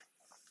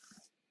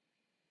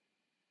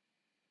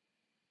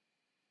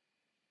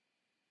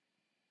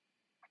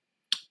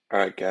All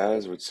right,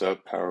 guys, what's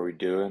up? How are we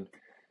doing?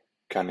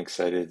 Kind of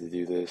excited to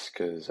do this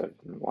because I've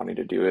been wanting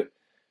to do it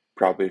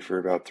probably for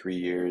about 3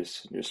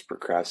 years. Just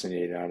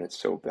procrastinated on it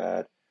so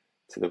bad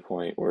to the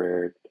point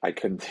where I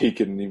couldn't take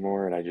it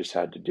anymore and I just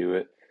had to do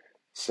it.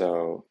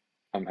 So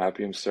I'm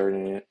happy I'm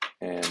starting it.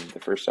 And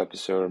the first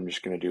episode, I'm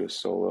just going to do a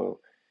solo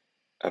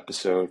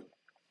episode.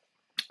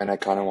 And I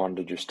kind of wanted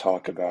to just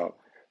talk about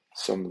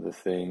some of the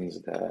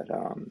things that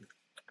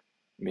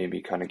maybe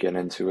kind of get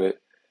into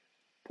it.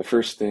 The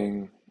first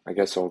thing, I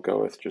guess I'll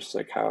go with just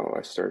like how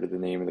I started the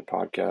name of the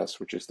podcast,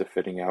 which is the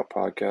Fitting Out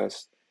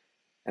Podcast.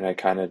 And I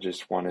kind of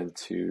just wanted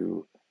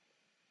to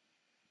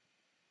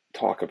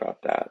talk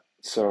about that.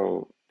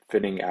 So,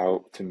 fitting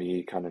out to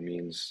me kind of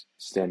means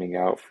standing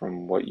out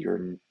from what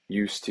you're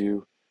used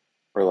to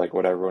or like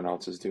what everyone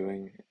else is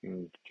doing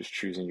and just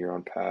choosing your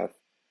own path.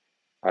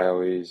 I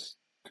always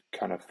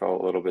kind of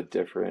felt a little bit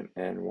different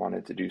and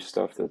wanted to do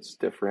stuff that's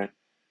different.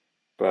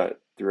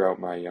 But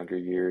throughout my younger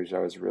years, I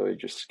was really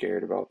just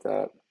scared about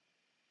that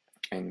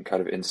and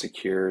kind of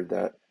insecure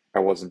that I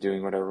wasn't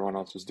doing what everyone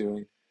else was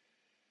doing.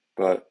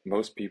 But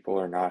most people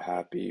are not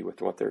happy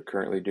with what they're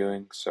currently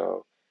doing.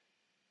 So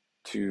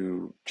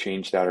to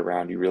change that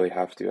around, you really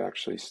have to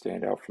actually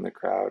stand out from the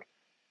crowd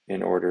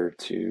in order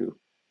to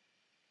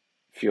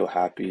feel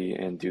happy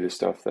and do the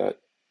stuff that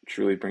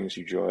truly brings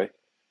you joy.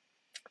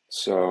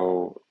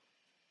 So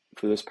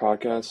for this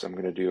podcast, I'm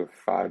going to do a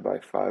 5 by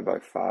 5 by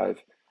 5,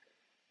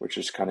 which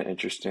is kind of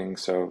interesting.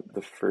 So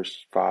the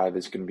first five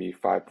is going to be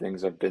 5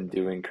 things I've been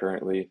doing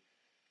currently,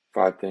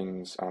 5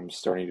 things I'm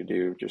starting to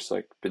do, just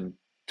like been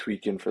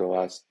tweaking for the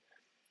last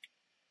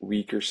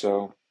week or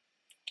so,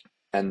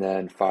 and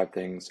then 5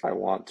 things I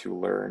want to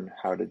learn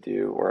how to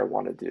do or I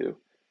want to do.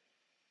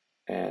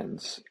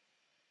 And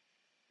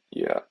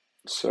yeah,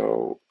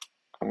 so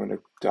I'm going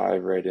to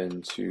dive right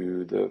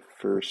into the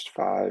first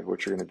five,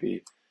 which are going to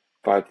be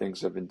 5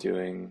 things I've been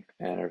doing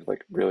and have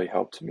like really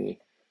helped me.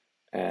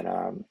 And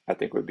I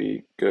think would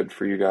be good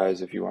for you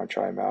guys if you want to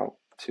try them out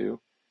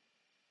too.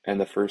 And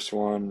the first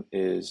one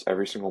is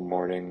every single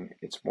morning,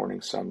 it's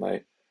morning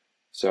sunlight.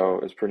 So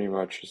it's pretty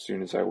much as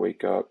soon as I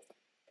wake up,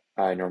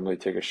 I normally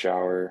take a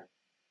shower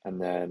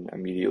and then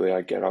immediately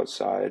I get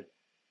outside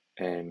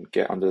and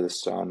get under the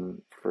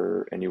sun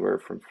for anywhere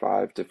from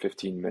 5 to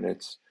 15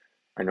 minutes.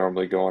 I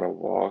normally go on a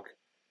walk,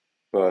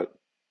 but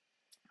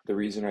the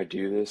reason I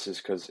do this is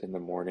because in the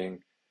morning,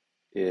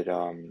 it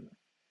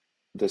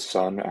the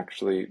sun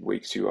actually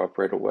wakes you up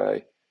right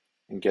away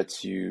and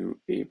gets you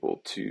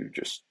able to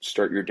just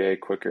start your day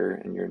quicker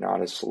and you're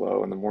not as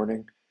slow in the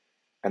morning.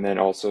 And then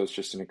also it's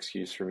just an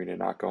excuse for me to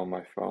not go on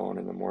my phone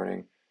in the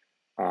morning,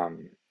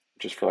 um,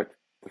 just for like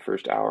the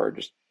first hour,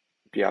 just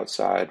be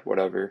outside,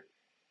 whatever.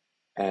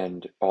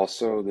 And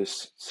also,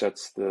 this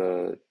sets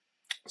the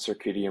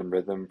circadian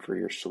rhythm for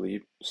your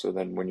sleep. So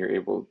then, when you're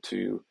able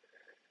to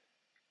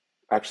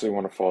actually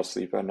want to fall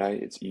asleep at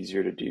night, it's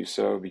easier to do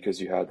so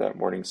because you have that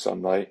morning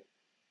sunlight.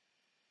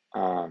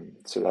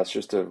 So that's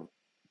just a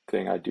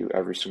thing I do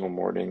every single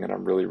morning, and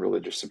I'm really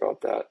religious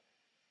about that.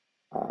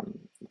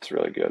 It's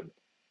really good.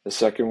 The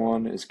second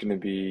one is going to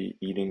be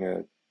eating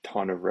a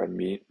ton of red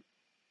meat.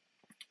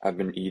 I've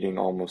been eating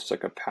almost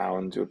like a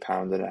pound to a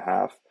pound and a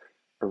half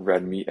of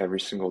red meat every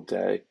single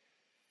day.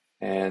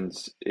 And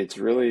it's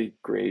really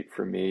great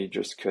for me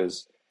just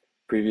because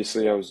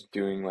previously I was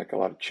doing like a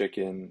lot of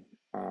chicken,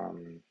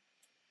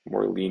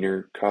 more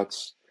leaner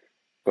cuts,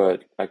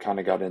 but I kind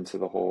of got into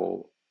the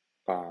whole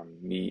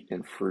meat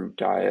and fruit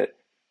diet.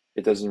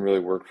 It doesn't really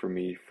work for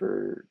me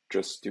for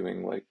just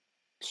doing like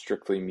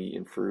strictly meat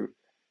and fruit,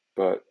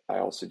 but I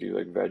also do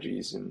like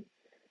veggies and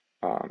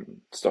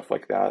stuff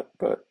like that.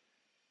 But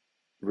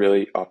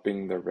really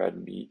upping the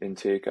red meat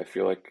intake, I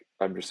feel like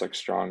I'm just like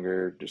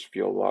stronger, just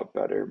feel a lot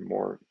better,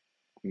 more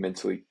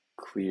mentally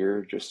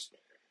clear. Just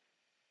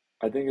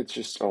I think it's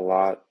just a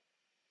lot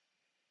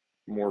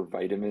more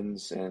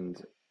vitamins and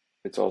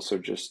it's also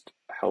just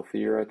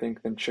healthier, I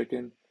think, than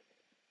chicken.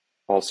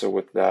 Also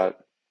with that,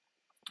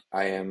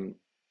 I am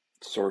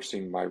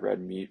sourcing my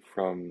red meat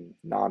from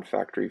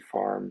non-factory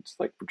farms,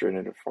 like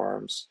regenerative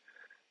farms.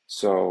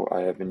 So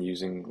I have been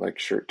using like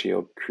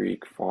Shirt-tailed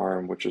Creek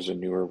Farm, which is a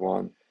newer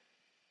one.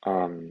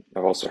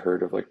 I've also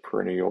heard of like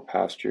Perennial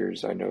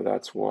Pastures. I know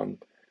that's one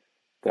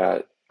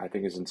that I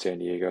think is in San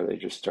Diego. They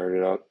just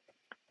started up.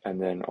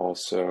 And then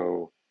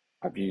also,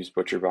 I've used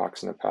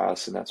ButcherBox in the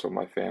past, and that's what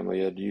my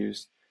family had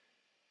used.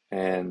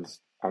 And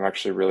I'm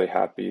actually really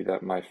happy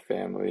that my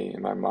family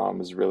and my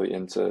mom is really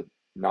into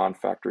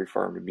non-factory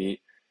farmed meat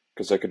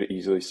because I could have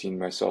easily seen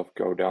myself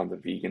go down the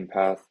vegan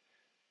path,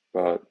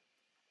 but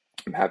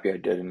I'm happy I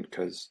didn't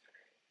because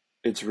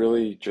it's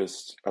really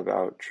just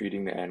about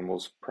treating the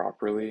animals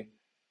properly.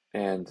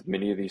 And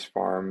many of these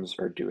farms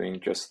are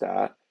doing just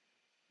that,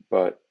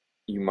 but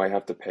you might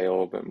have to pay a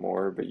little bit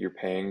more, but you're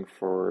paying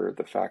for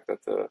the fact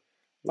that the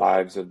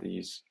lives of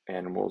these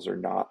animals are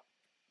not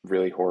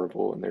really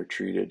horrible and they're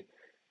treated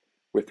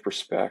with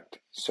respect.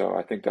 So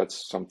I think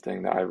that's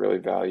something that I really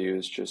value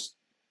is just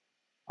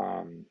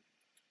um,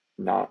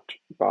 not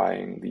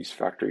buying these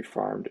factory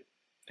farmed.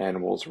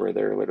 animals where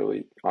they're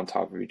literally on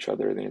top of each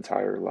other the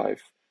entire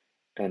life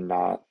and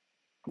not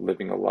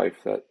living a life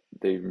that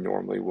they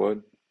normally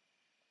would.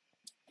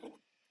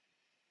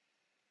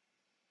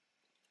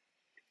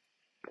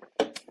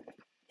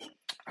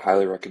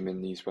 Highly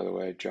recommend these, by the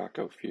way.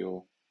 Jocko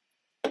Fuel,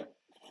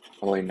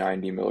 only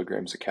 90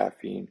 milligrams of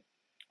caffeine.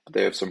 But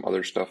they have some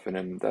other stuff in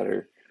them that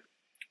are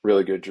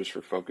really good just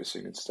for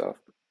focusing and stuff.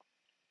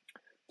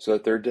 So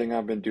the third thing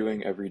I've been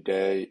doing every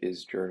day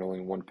is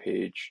journaling one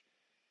page.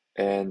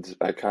 And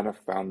I kind of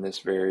found this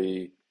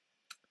very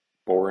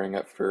boring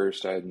at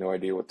first. I had no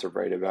idea what to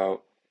write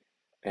about.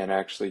 And I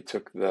actually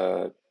took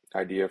the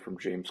idea from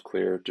James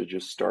Clear to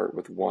just start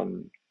with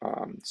one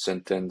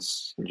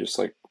sentence and just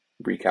like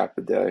recap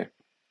the day.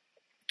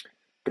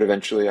 But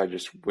eventually I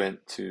just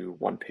went to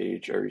one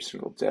page every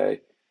single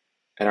day.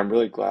 And I'm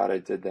really glad I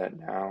did that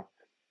now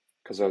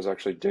because I was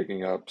actually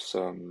digging up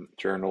some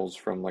journals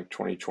from like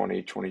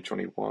 2020,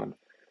 2021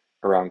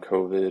 around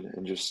COVID,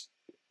 and just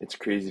it's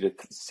crazy to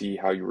see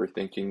how you were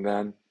thinking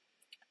then,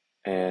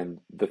 and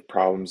the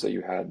problems that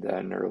you had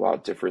then are a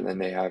lot different than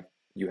they have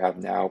you have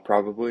now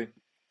probably.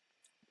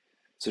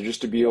 So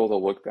just to be able to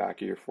look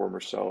back at your former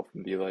self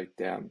and be like,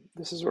 damn,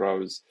 this is what I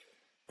was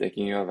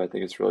thinking of, I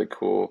think it's really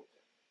cool.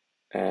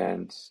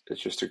 And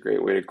it's just a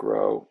great way to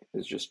grow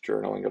is just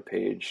journaling a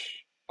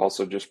page.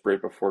 Also, just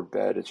right before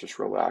bed, it's just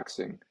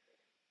relaxing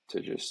to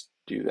just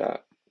do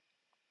that.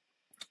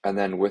 And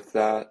then with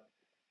that,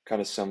 kind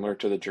of similar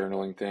to the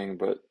journaling thing,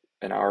 but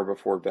an hour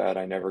before bed,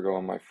 I never go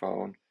on my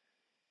phone.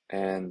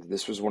 And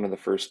this was one of the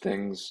first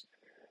things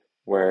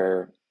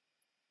where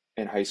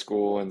in high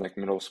school and like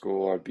middle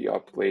school, I'd be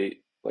up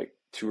late, like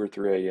 2 or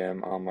 3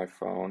 a.m. on my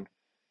phone,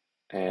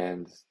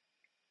 and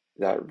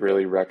that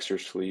really wrecks your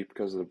sleep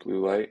because of the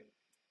blue light.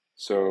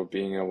 So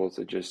being able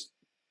to just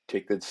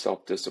take the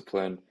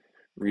self-discipline,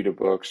 read a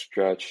book,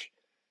 stretch,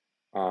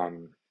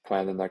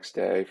 plan the next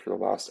day for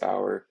the last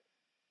hour,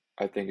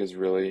 I think has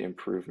really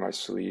improved my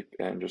sleep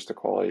and just the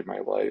quality of my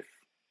life.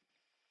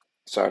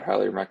 So I'd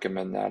highly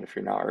recommend that if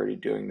you're not already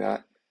doing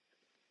that.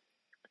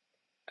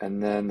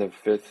 And then the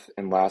fifth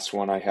and last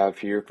one I have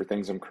here for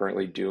things I'm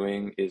currently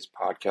doing is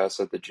podcasts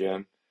at the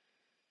gym.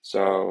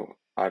 So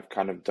I've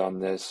kind of done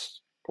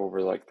this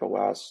over like the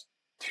last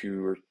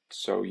 2 or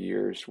so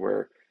years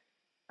where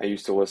I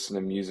used to listen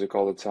to music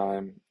all the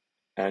time,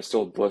 and I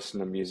still listen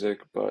to music,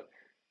 but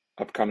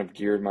I've kind of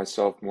geared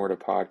myself more to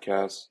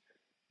podcasts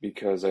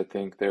because I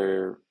think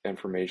they're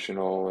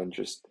informational and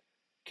just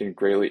can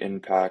greatly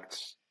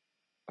impact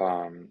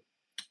um,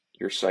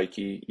 your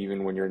psyche,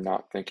 even when you're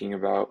not thinking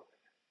about,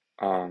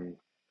 um,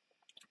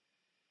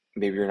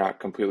 maybe you're not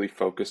completely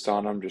focused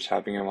on them, just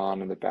having them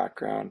on in the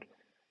background.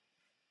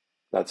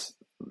 That's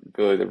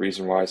really the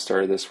reason why I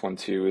started this one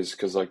too, is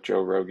because like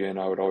Joe Rogan,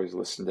 I would always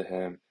listen to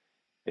him,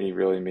 and he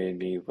really made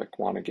me like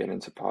want to get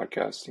into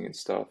podcasting and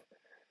stuff.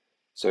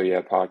 So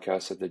yeah,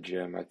 podcasts at the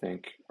gym, I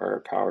think, are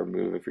a power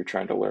move if you're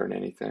trying to learn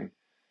anything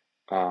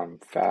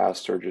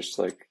fast or just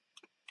like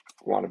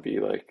want to be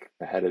like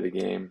ahead of the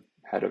game,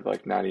 ahead of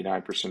like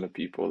 99% of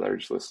people that are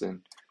just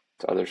listening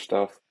to other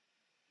stuff.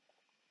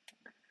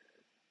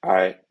 All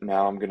right,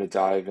 now I'm gonna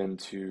dive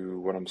into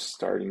what I'm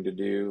starting to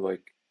do,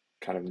 like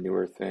kind of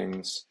newer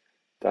things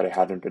that I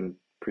hadn't been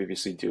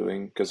previously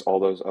doing, because all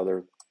those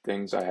other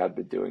things I had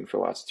been doing for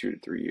the last 2 to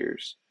 3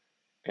 years,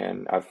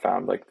 and I've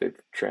found like they've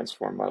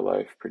transformed my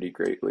life pretty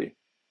greatly.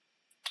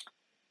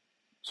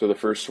 So the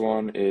first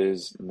one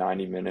is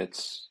 90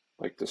 minutes,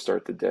 like to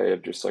start the day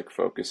of just like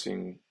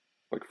focusing,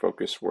 like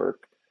focus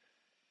work.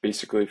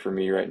 Basically for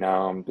me right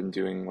now, I've been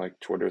doing like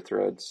Twitter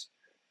threads.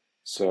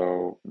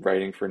 So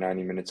writing for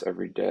 90 minutes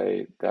every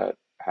day, that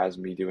has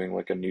me doing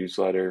like a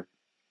newsletter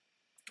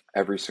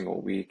every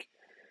single week.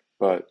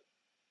 But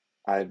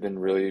I've been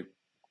really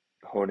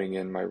honing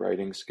in my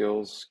writing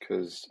skills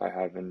because I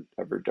haven't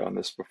ever done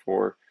this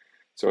before.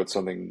 So it's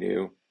something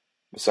new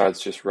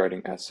besides just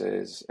writing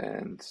essays.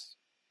 And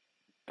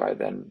by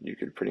then you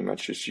could pretty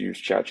much just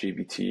use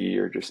ChatGPT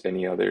or just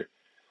any other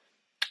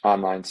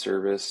online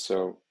service.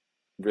 So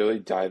really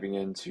diving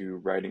into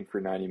writing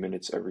for 90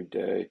 minutes every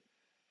day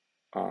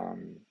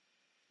um,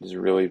 has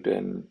really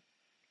been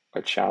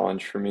a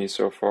challenge for me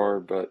so far,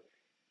 but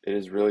it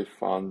is really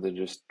fun to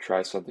just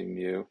try something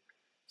new.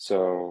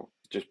 So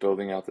just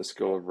building out the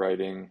skill of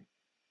writing,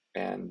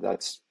 and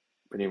that's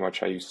pretty much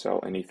how you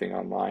sell anything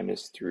online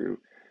is through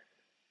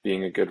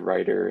being a good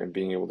writer and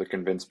being able to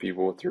convince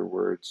people with your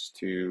words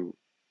to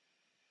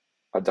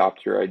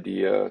adopt your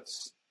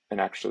ideas and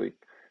actually,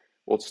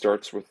 well, it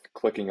starts with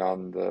clicking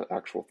on the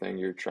actual thing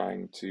you're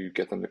trying to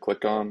get them to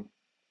click on.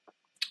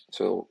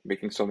 So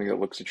making something that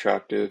looks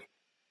attractive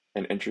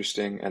and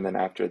interesting, and then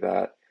after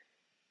that,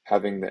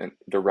 having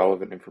the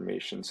relevant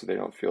information so they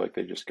don't feel like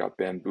they just got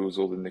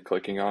bamboozled into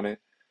clicking on it.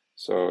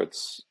 So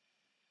it's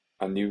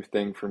a new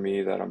thing for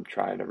me that I'm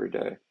trying every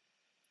day.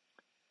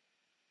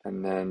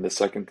 And then the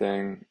second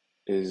thing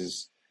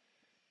is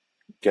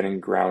getting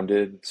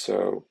grounded.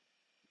 So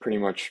pretty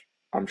much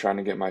I'm trying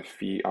to get my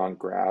feet on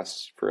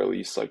grass for at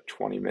least like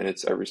 20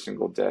 minutes every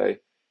single day.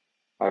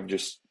 I've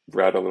just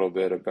read a little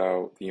bit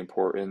about the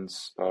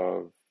importance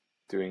of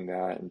doing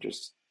that and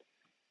just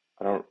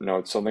I don't know,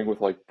 it's something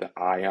with like the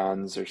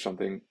ions or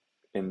something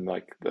in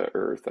like the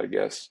earth, I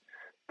guess.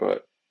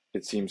 But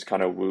it seems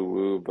kind of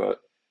woo-woo, but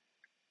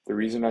the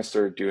reason I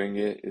started doing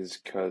it is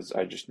because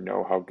I just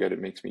know how good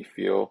it makes me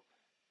feel.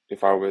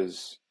 If I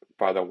was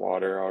by the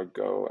water, I would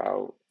go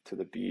out to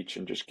the beach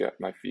and just get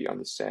my feet on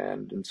the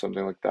sand and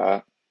something like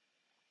that.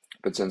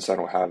 But since I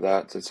don't have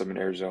that, since I'm in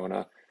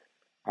Arizona,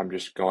 I'm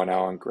just going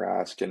out on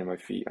grass, getting my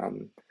feet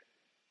on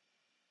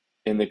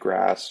in the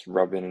grass,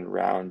 rubbing it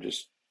around.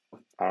 Just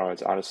I don't know,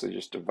 it's honestly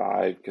just a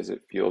vibe because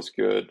it feels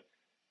good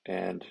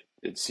and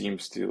it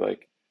seems to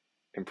like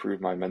improve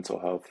my mental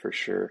health for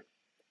sure.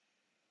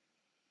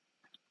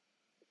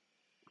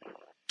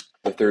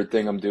 The third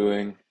thing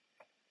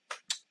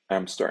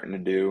I'm starting to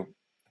do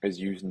is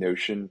use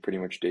Notion pretty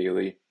much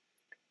daily.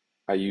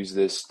 I use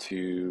this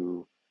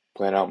to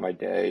plan out my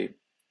day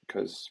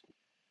because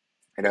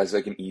it has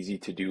like an easy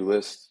to-do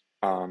list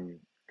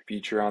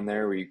feature on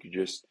there where you could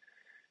just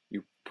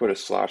you put a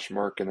slash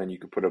mark and then you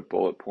could put a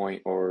bullet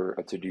point or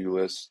a to-do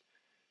list.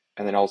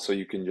 And then also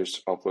you can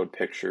just upload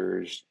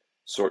pictures,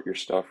 sort your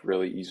stuff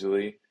really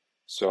easily.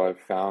 So I've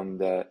found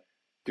that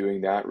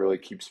doing that really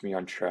keeps me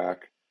on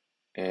track.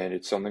 And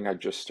it's something I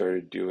just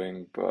started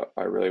doing, but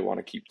I really want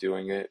to keep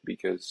doing it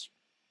because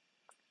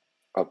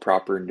a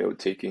proper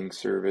note-taking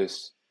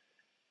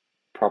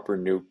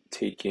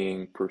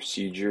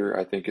procedure,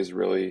 I think is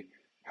really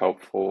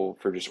helpful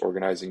for just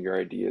organizing your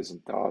ideas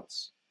and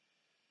thoughts.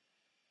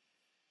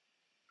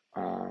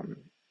 Um,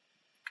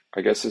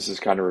 I guess this is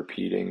kind of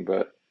repeating,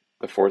 but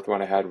the fourth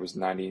one I had was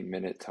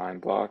 90-minute time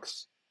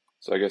blocks.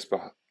 So I guess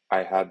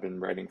I had been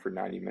writing for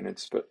 90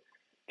 minutes, but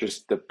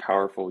just the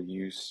powerful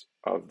use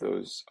of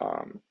those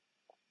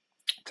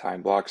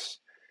time blocks.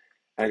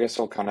 And I guess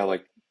I'll kind of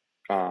like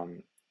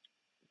um,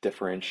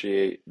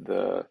 differentiate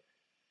the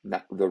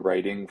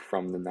writing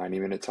from the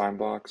 90-minute time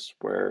blocks,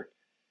 where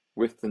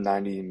with the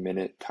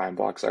 90-minute time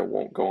blocks, I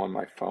won't go on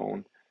my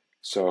phone.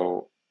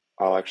 So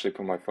I'll actually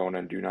put my phone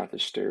on Do Not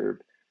Disturb.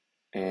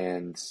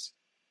 And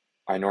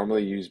I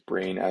normally use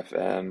Brain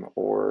FM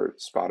or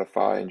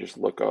Spotify and just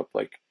look up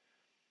like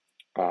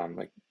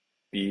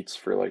beats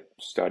for like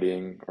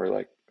studying or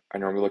like I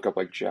normally look up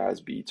like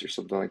jazz beats or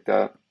something like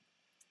that.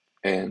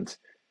 And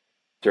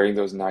during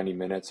those 90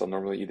 minutes, I'll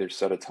normally either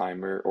set a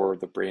timer or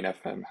the Brain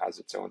FM has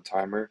its own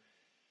timer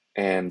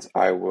and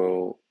I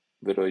will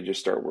literally just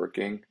start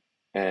working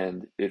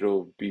and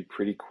it'll be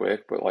pretty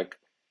quick, but like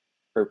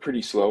or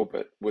pretty slow,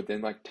 but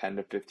within like 10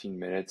 to 15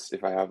 minutes,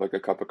 if I have like a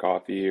cup of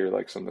coffee or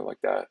like something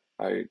like that,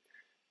 I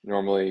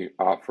normally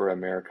opt for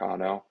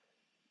Americano.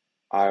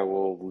 I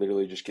will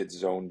literally just get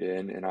zoned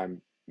in and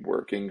I'm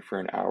working for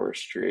an hour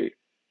straight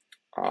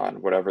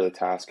on whatever the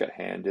task at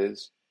hand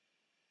is.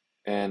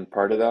 And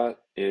part of that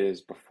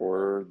is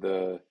before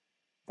the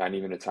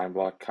 90-minute time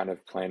block, kind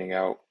of planning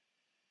out,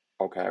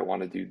 okay, I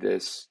want to do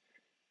this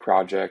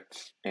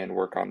project and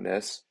work on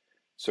this.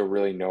 So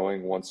really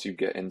knowing once you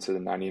get into the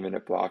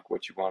 90-minute block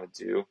what you want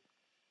to do.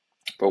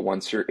 But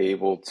once you're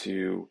able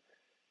to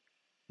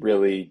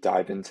really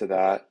dive into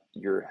that,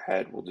 your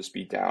head will just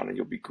be down and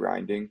you'll be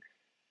grinding.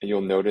 And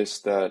you'll notice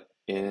that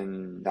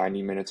in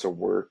 90 minutes of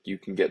work, you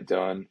can get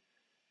done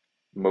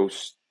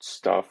most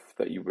stuff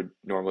that you would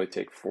normally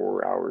take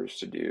 4 hours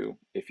to do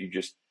if you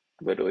just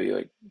literally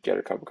like get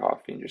a cup of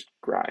coffee and just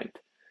grind.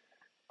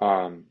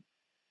 Um,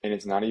 and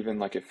it's not even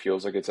like it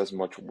feels like it's as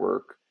much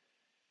work.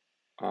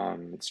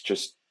 It's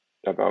just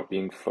about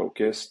being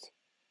focused.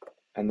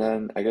 And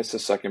then I guess the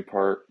second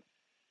part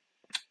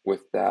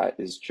with that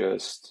is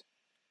just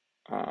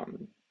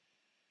um,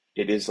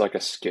 it is like a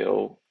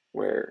skill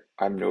where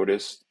I've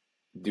noticed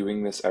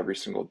doing this every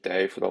single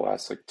day for the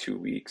last like 2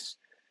 weeks.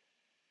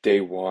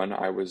 Day one,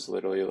 I was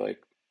literally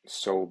like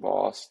so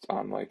lost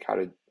on like how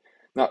to,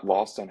 not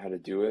lost on how to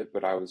do it,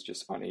 but I was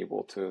just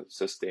unable to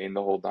sustain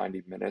the whole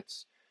 90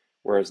 minutes.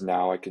 Whereas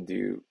now I can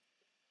do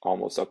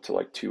almost up to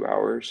like 2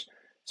 hours.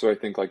 So I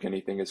think like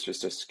anything, it's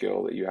just a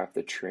skill that you have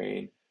to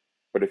train.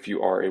 But if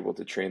you are able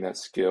to train that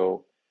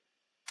skill,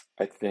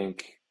 I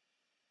think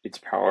it's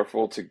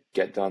powerful to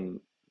get done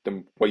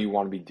what you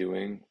want to be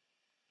doing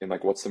and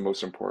like what's the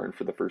most important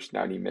for the first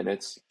 90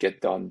 minutes,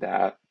 get done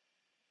that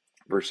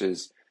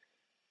versus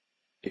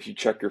if you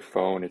check your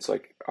phone, it's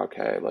like,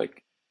 okay,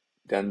 like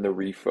then the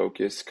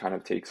refocus kind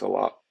of takes a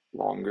lot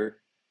longer.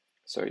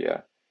 So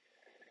yeah.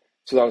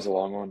 So that was a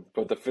long one.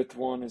 But the fifth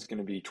one is going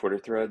to be Twitter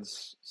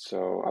threads.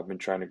 So I've been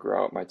trying to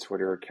grow out my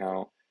Twitter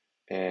account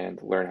and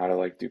learn how to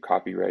like do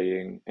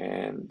copywriting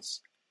and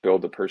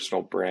build a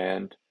personal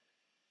brand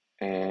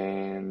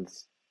and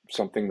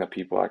something that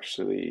people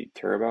actually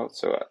care about.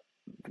 So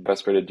the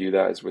best way to do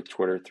that is with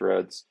Twitter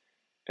threads.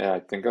 And I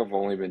think I've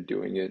only been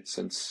doing it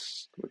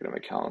since looking at my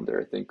calendar,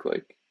 I think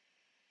like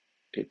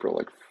April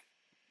like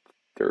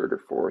 3rd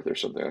or 4th or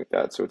something like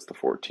that. So it's the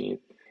 14th.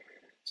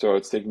 So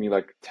it's taken me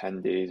like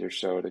 10 days or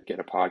so to get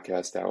a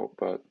podcast out,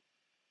 but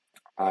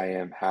I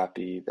am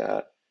happy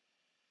that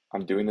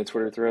I'm doing the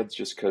Twitter threads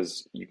just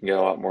because you can get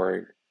a lot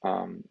more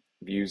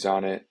views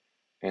on it,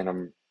 and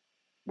I'm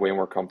way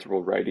more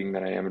comfortable writing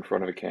than I am in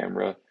front of a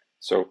camera.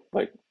 So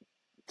like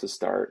to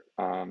start.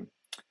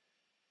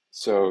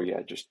 So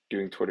yeah, just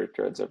doing Twitter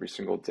threads every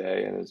single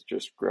day, and it's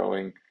just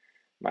growing.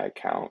 My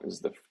account is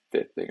the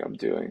fifth thing I'm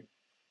doing.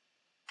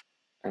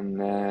 And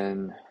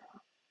then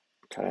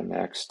kind of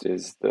next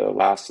is the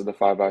last of the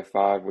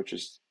 5x5, which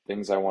is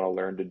things I want to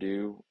learn to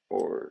do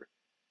or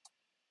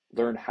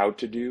learn how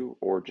to do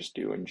or just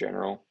do in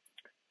general.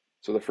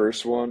 So the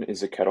first one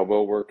is a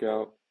kettlebell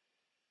workout.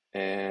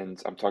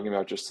 And I'm talking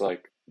about just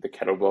like the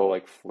kettlebell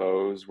like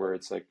flows where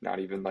it's like not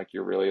even like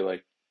you're really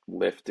like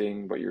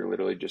lifting, but you're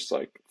literally just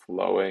like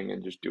flowing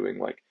and just doing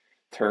like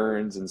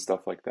turns and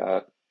stuff like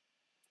that,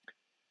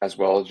 as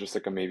well as just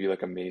like a maybe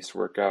like a mace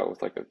workout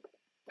with like a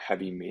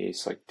heavy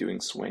mace, like doing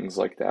swings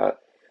like that.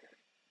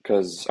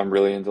 Because I'm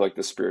really into like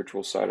the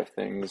spiritual side of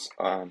things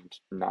and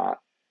not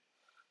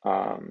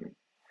um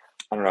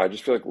I don't know, I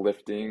just feel like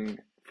lifting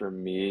for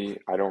me,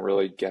 I don't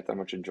really get that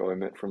much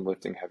enjoyment from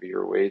lifting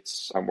heavier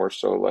weights. I'm more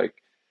so like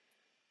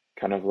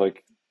kind of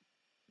like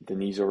the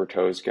knees over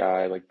toes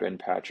guy, like Ben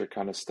Patrick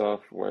kind of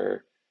stuff,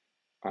 where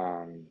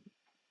um,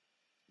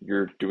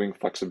 you're doing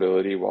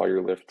flexibility while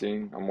you're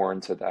lifting. I'm more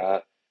into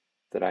that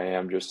than I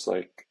am just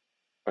like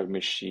a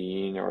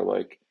machine or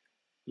like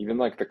even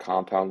like the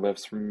compound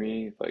lifts for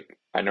me. Like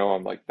I know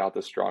I'm like not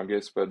the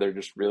strongest, but they're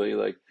just really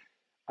like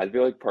I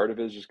feel like part of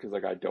it is just because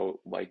like I don't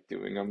like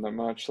doing them that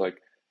much. Like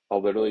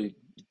I'll literally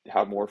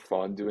have more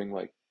fun doing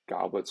like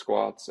goblet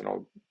squats and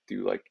I'll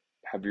do like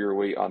heavier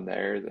weight on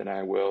there than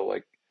I will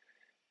like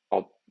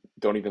I'll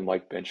don't even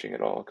like benching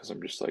at all because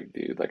I'm just like,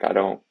 dude, like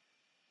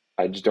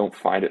I just don't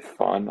find it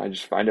fun. I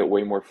just find it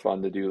way more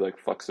fun to do like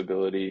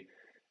flexibility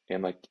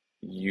and like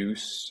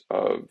use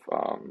of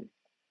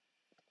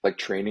like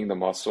training the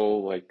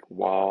muscle like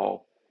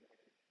while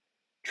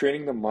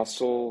training the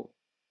muscle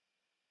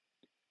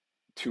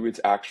to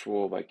its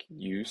actual like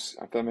use,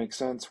 if that makes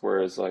sense.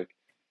 Whereas like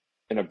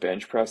in a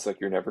bench press, like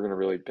you're never gonna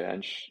really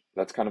bench.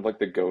 That's kind of like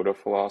the Goda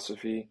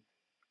philosophy,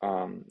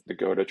 the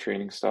Goda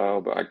training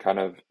style, but I kind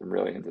of am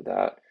really into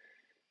that.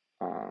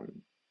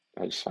 Um,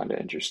 I just find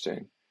it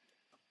interesting.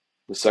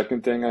 The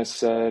second thing I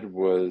said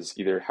was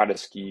either how to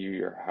ski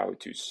or how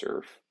to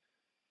surf.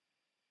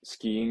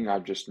 Skiing,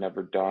 I've just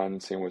never done,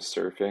 same with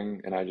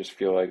surfing, and I just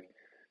feel like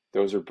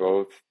those are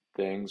both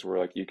things where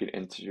like you can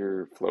enter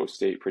your flow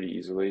state pretty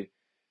easily,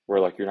 where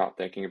like you're not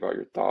thinking about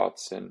your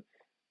thoughts and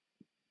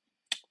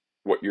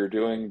what you're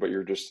doing, but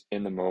you're just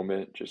in the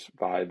moment, just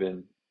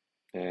vibing,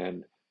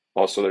 and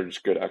also they're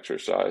just good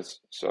exercise.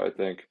 So I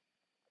think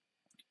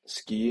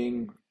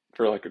skiing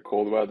for like a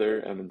cold weather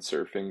and then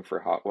surfing for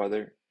hot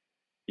weather,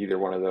 either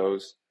one of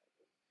those,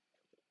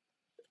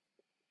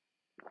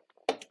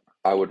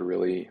 I would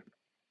really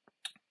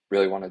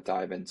want to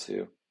dive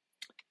into.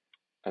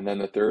 And then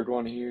the third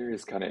one here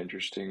is kind of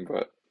interesting,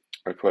 but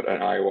I put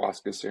an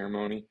ayahuasca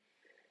ceremony.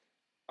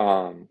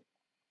 Um,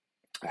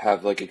 I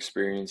have like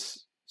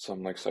experienced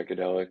some like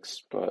psychedelics,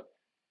 but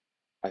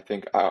I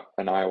think an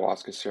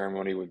ayahuasca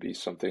ceremony would be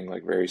something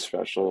like very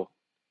special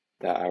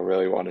that I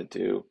really want to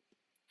do.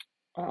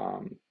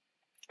 Um,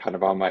 Kind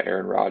of on my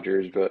Aaron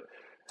Rodgers, but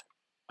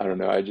I don't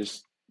know.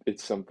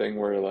 It's something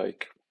where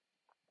like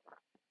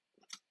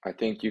I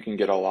think you can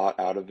get a lot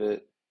out of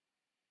it,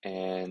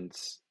 and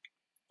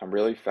I'm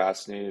really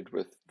fascinated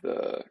with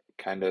the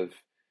kind of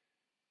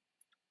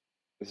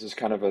this is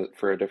kind of a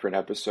for a different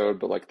episode,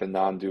 but like the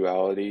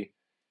non-duality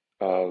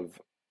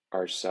of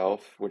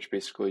ourself, which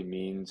basically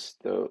means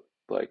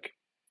like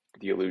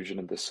the illusion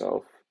of the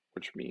self,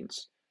 which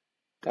means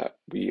that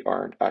we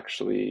aren't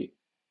actually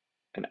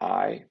an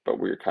I, but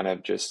we're kind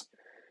of just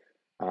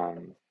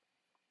um,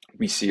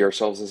 we see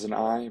ourselves as an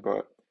I,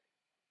 but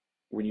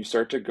when you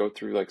start to go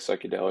through like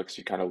psychedelics,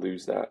 you kind of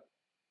lose that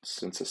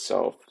sense of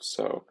self.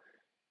 So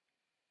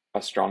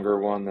a stronger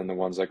one than the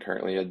ones I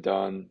currently had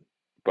done,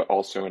 but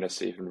also in a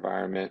safe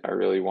environment. I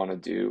really want to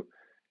do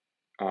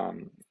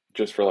um,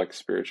 just for like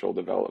spiritual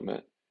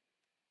development.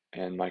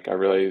 And like I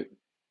really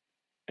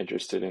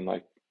interested in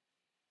like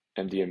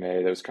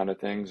MDMA, those kind of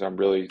things. I'm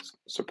really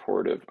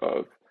supportive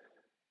of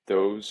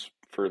those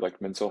for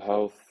like mental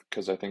health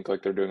because I think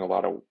like they're doing a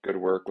lot of good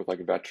work with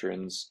like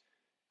veterans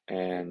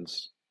and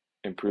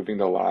improving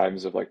the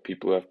lives of like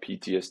people who have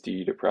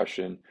PTSD,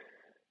 depression,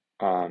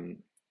 um,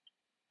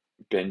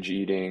 binge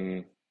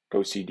eating,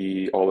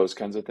 OCD, all those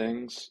kinds of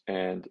things.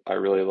 And I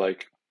really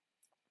like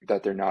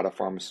that they're not a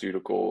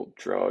pharmaceutical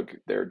drug.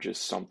 They're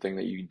just something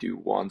that you do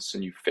once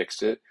and you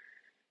fix it.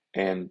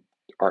 And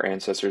our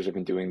ancestors have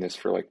been doing this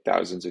for like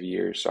thousands of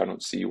years. So I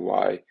don't see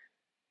why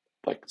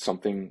like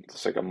something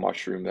that's like a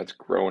mushroom that's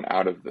grown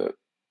out of the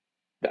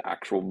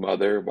actual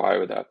mother, why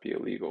would that be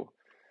illegal?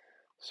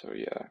 So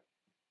yeah.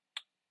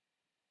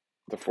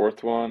 The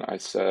fourth one, I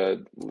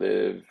said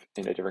live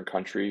in a different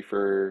country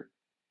for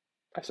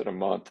I said a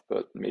month,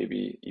 but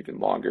maybe even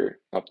longer,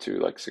 up to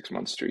like 6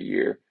 months to a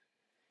year.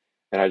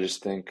 And I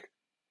just think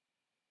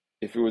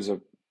if it was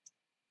a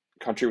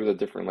country with a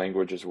different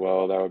language as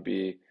well, that would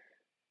be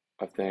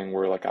a thing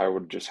where like I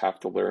would just have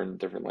to learn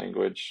different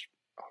language.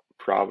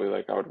 Probably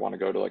like I would want to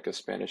go to like a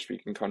Spanish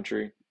speaking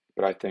country,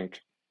 but I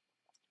think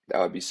that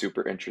would be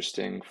super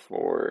interesting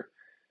for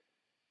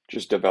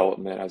just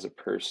development as a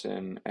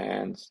person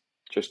and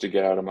just to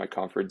get out of my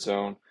comfort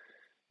zone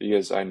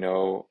because I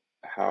know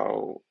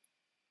how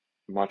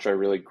much I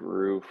really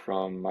grew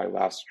from my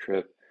last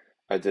trip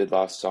I did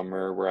last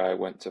summer where I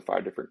went to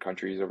 5 different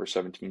countries over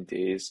 17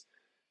 days.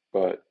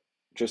 But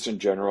just in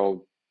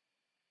general,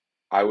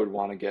 I would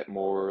want to get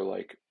more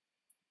like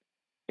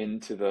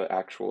into the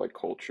actual like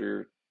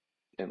culture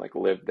and like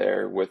live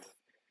there with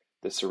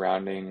the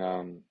surrounding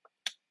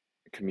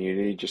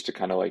community just to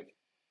kind of like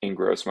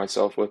engross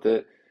myself with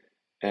it.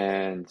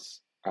 And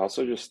I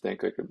also just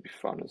think like it'd be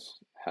fun as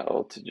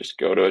hell to just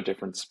go to a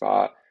different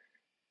spot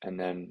and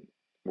then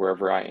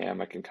wherever I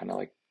am, I can kind of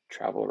like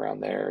travel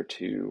around there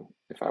too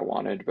if I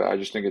wanted. But I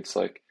just think it's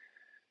like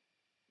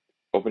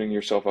opening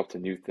yourself up to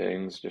new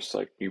things, just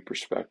like new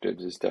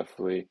perspectives is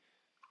definitely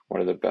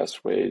one of the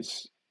best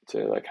ways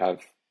to like have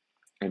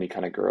any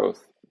kind of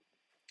growth,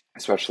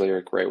 especially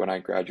like right when I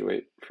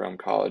graduate from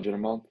college in a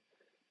month.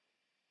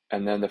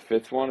 And then the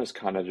fifth one is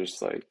kind of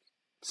just like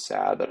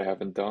sad that I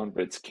haven't done,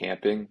 but it's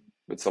camping.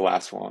 It's the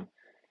last one.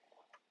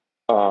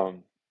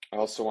 Um, I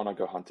also want to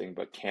go hunting,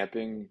 but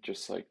camping,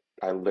 just like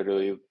I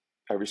literally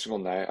every single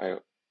night,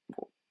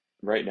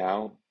 right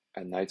now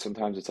at night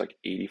sometimes it's like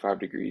 85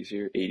 degrees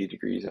here, 80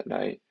 degrees at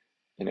night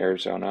in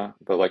Arizona.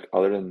 But like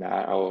other than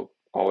that, I'll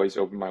always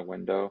open my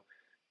window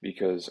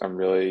because I'm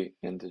really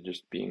into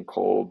just being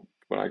cold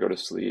when I go to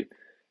sleep.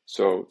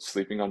 So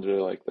sleeping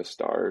under like the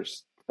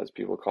stars, as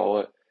people call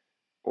it,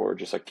 or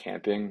just like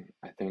camping,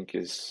 I think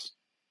is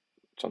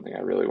something I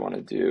really want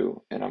to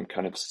do. And I'm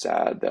kind of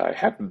sad that I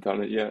haven't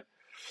done it yet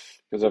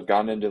because I've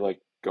gotten into like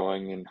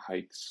going in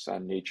hikes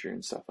on nature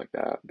and stuff like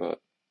that, but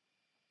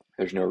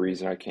there's no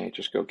reason I can't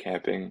just go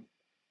camping,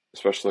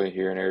 especially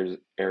here in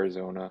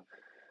Arizona.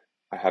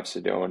 I have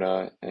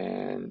Sedona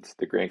and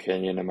the Grand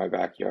Canyon in my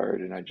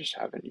backyard, and I just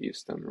haven't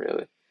used them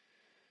really.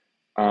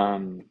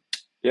 Um,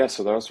 yeah,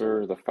 so those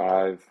were the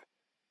five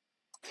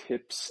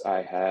tips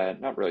I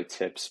had. Not really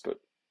tips, but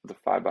the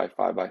five by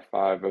five by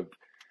five of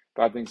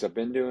five things I've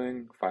been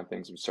doing, five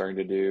things I'm starting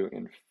to do,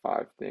 and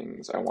five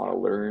things I want to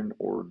learn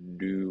or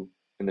do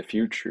in the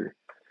future.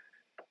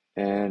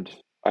 And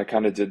I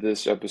kind of did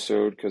this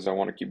episode because I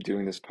want to keep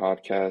doing this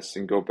podcast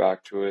and go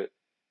back to it,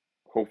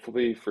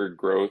 hopefully for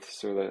growth,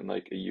 so that in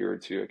like a year or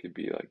two, I could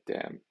be like,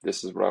 damn,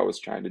 this is what I was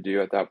trying to do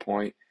at that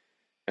point.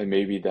 And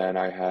maybe then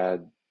I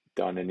had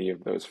done any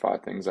of those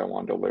five things I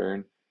wanted to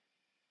learn.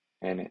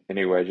 And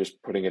anyway,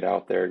 just putting it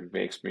out there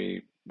makes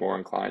me more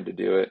inclined to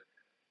do it.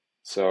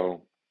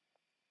 So,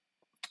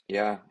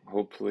 yeah,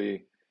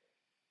 hopefully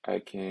I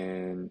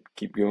can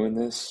keep doing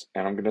this.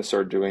 And I'm going to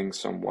start doing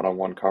some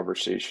one-on-one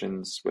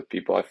conversations with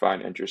people I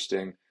find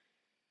interesting.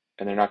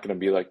 And they're not going to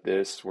be like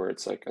this, where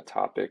it's like a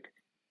topic.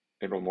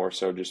 It'll more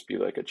so just be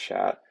like a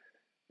chat.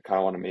 I kind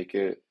of want to make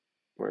it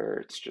where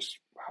it's just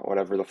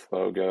whatever the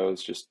flow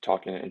goes, just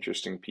talking to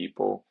interesting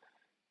people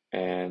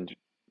and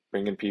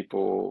bringing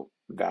people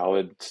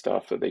valid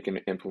stuff that they can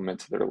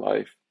implement to their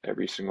life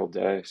every single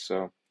day.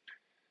 So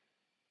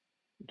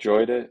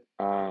enjoyed it.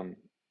 I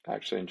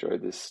actually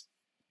enjoyed this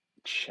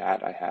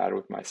chat I had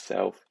with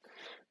myself.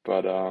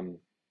 But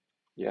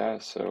yeah,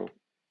 so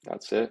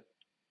that's it.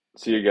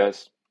 See you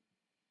guys.